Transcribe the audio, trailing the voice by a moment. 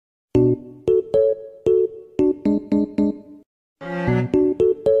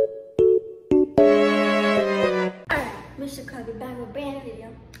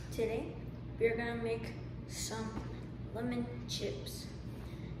Today, we're gonna make some lemon chips.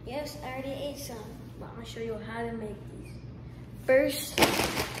 Yes, I already ate some, but I'm gonna show you how to make these. First,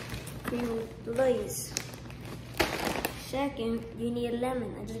 you need Lay's. Second, you need a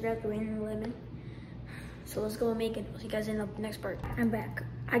lemon. I just grabbed a random lemon. So let's go make it. I'll see you guys in the next part. I'm back.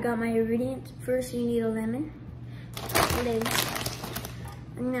 I got my ingredients. First, you need a lemon, Lay's,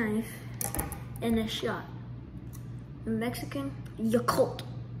 a knife, and a shot. Mexican Yakult.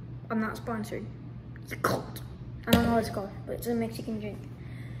 I'm not sponsored. Yakult. I don't know what it's called, but it's a Mexican drink.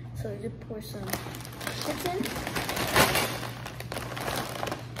 So just pour some chips in.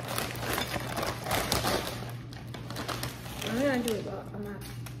 I'm gonna do it, but I'm not.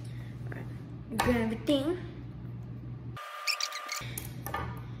 Alright. You grab everything.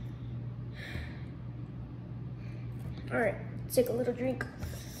 Alright, take a little drink.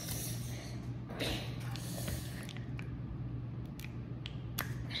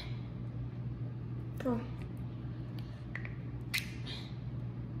 Oh.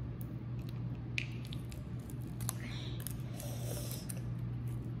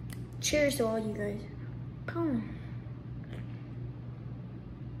 Cheers to all you guys. Come.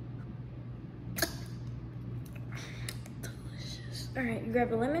 Delicious. All right, you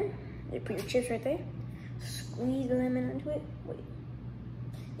grab a lemon. You put your chips right there. Squeeze the lemon onto it. Wait.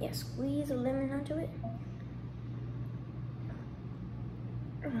 Yeah, squeeze the lemon onto it.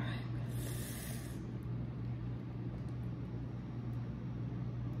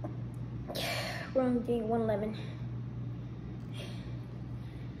 We're only getting one lemon.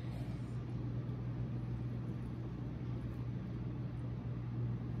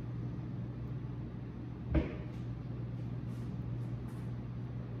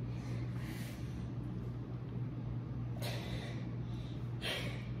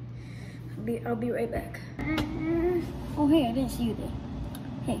 I'll be right back. Oh, hey, I didn't see you there.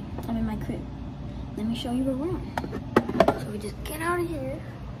 Hey, I'm in my crib. Let me show you where we're at. So we just get out of here.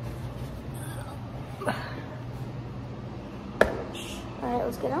 Alright,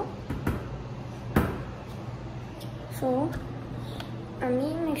 let's get out. So, I'm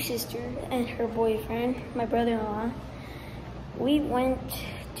meeting my sister and her boyfriend, my brother-in-law. We went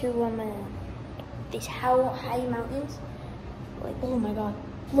to these high mountains. Like, oh my god,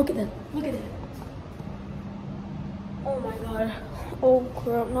 look at them, look at them. Oh my god, oh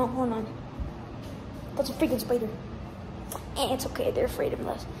crap, no, hold on. That's a freaking spider. And it's okay, they're afraid of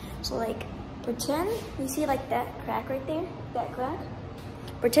us. So like, pretend you see like that crack right there, that crack.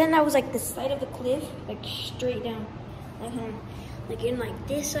 Pretend that was like the side of the cliff, like straight down. Like in like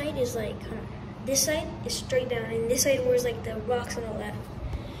this side is like, this side is straight down, and this side was like the rocks and all that.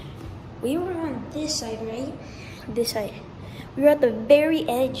 We were on this side, right? This side. We were at the very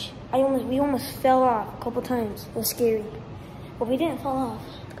edge. We almost fell off a couple times. It was scary, but we didn't fall off.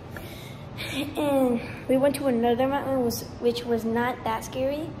 And we went to another mountain, which was not that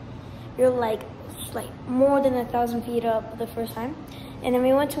scary. We were like more than 1,000 feet up the first time. And then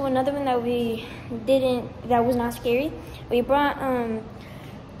we went to another one that was not scary. We brought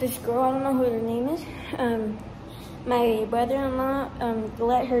this girl, I don't know who her name is. My brother-in-law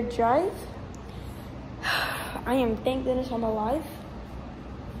let her drive. I am, thank goodness I'm alive.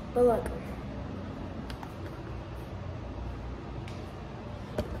 But look.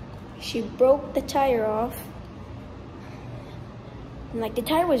 She broke the tire off. And like the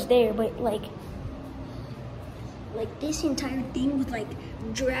tire was there, but like this entire thing was like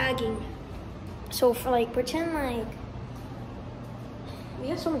dragging. So for like, pretend like, we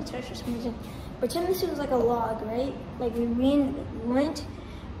have so many tires for some reason. Pretend this was like a log, right? Like we went,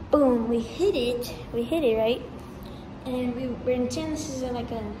 boom, we hit it, right? And we pretend this is like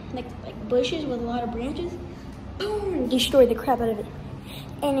bushes with a lot of branches. Boom, destroyed the crap out of it.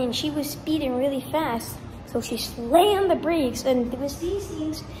 And then she was speeding really fast, so she slammed the brakes, and with these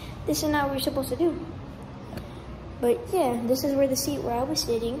things, this is not what we're supposed to do. But yeah, this is where the seat where I was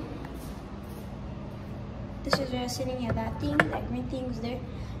sitting. This is where I was sitting. Yeah, that green thing was there.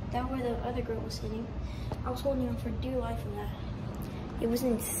 That where the other girl was sitting. I was holding on for dear life in that. It was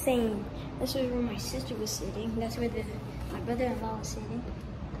insane. This is where my sister was sitting. That's where my brother-in-law was sitting.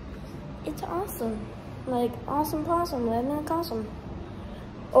 It's awesome. Like, awesome possum, lemon awesome.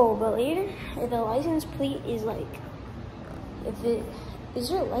 Oh, but later, if the license plate is like, is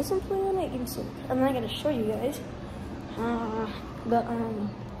there a license plate on it? I'm not gonna show you guys.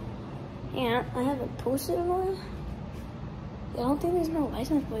 Yeah, I haven't posted it on. I don't think there's no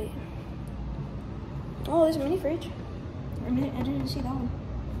license plate. Oh, there's a mini fridge. I didn't see that one.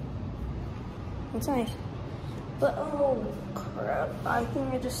 It's nice. But, oh crap, I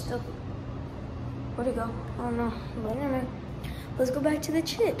think I just still, where'd it go? I don't know, but anyway. let's go back to the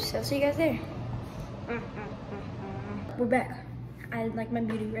chips. I'll see you guys there. We're back. I like my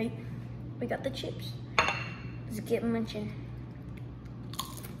beauty, right? We got the chips. Let's get munching.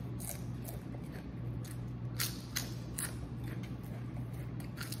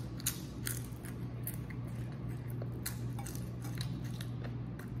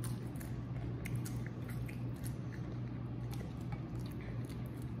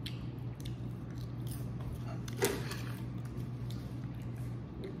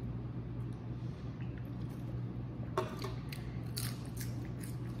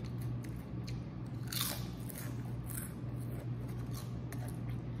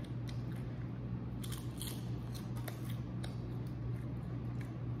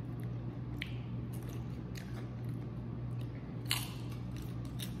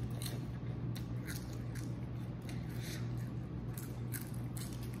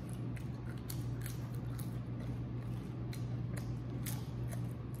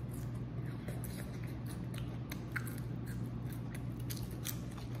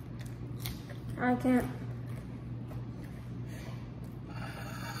 I can't.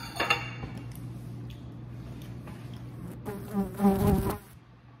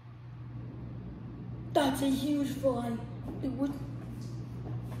 That's a huge fly. Dude, what?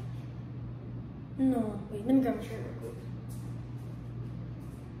 No, wait, let me grab my shirt real quick.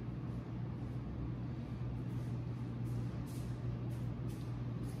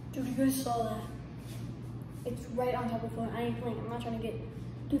 Dude, you guys saw that? It's right on top of the phone. I ain't playing. I'm not trying to get.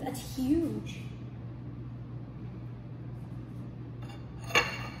 Dude, that's huge.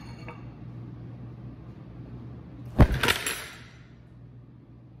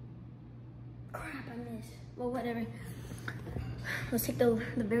 Crap, I missed. Well, whatever. Let's take the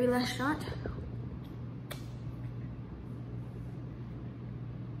very last shot.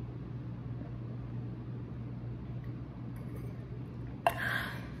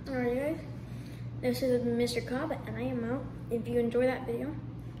 Alright guys, this is Mr. Cobb and I am out. If you enjoyed that video,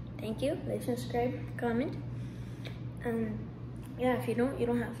 thank you. Like, subscribe, comment. Yeah, if you don't, you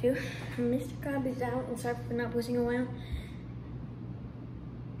don't have to. Mr. Cobb is out and sorry for not posting a while.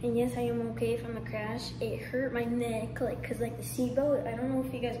 And yes, I am okay from the crash. It hurt my neck, like, cause like the seatbelt, I don't know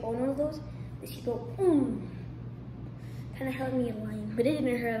if you guys own one of those. The seatbelt, kind of held me in line, but it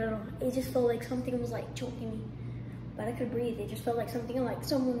didn't hurt at all. It just felt like something was like choking me, but I could breathe. It just felt like something, like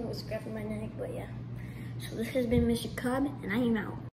someone was grabbing my neck, but yeah. So this has been Mr. Cobb, and I am out.